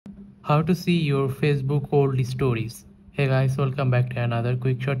How to see your Facebook old stories. Hey guys, welcome back to another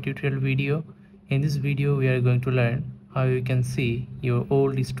quick short tutorial video. In this video we are going to learn how you can see your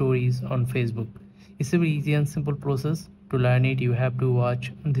old stories on Facebook. It's a very easy and simple process. To learn it, you have to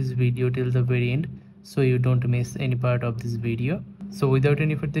watch this video till the very end so you don't miss any part of this video. So without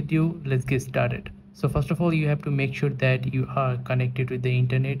any further ado, let's get started. So first of all, you have to make sure that you are connected to the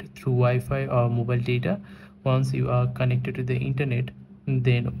internet through Wi-Fi or mobile data. Once you are connected to the internet,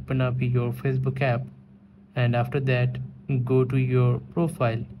 then open up your Facebook app, and after that go to your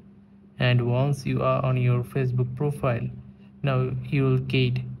profile. And once you are on your Facebook profile, now you will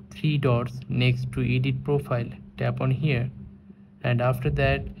get three dots next to edit profile. Tap on here, and after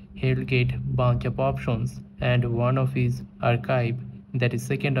that you will get bunch of options, and one of is archive. That is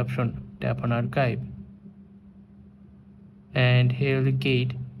second option. Tap on archive, and here will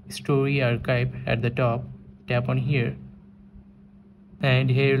get story archive at the top. Tap on here,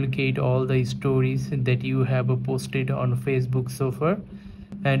 and here you'll get all the stories that you have posted on Facebook so far.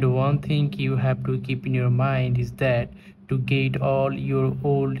 And one thing you have to keep in your mind is that to get all your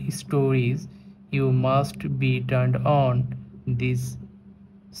old stories, you must be turned on this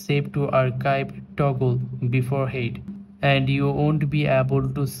save to archive toggle beforehand, and you won't be able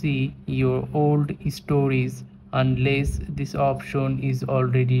to see your old stories unless this option is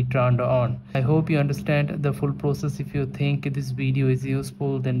already turned on. I hope you understand the full process. If you think this video is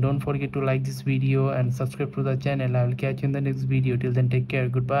useful, then don't forget to like this video and subscribe to the channel. I will catch you in the next video. Till then, take care.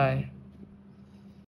 Goodbye.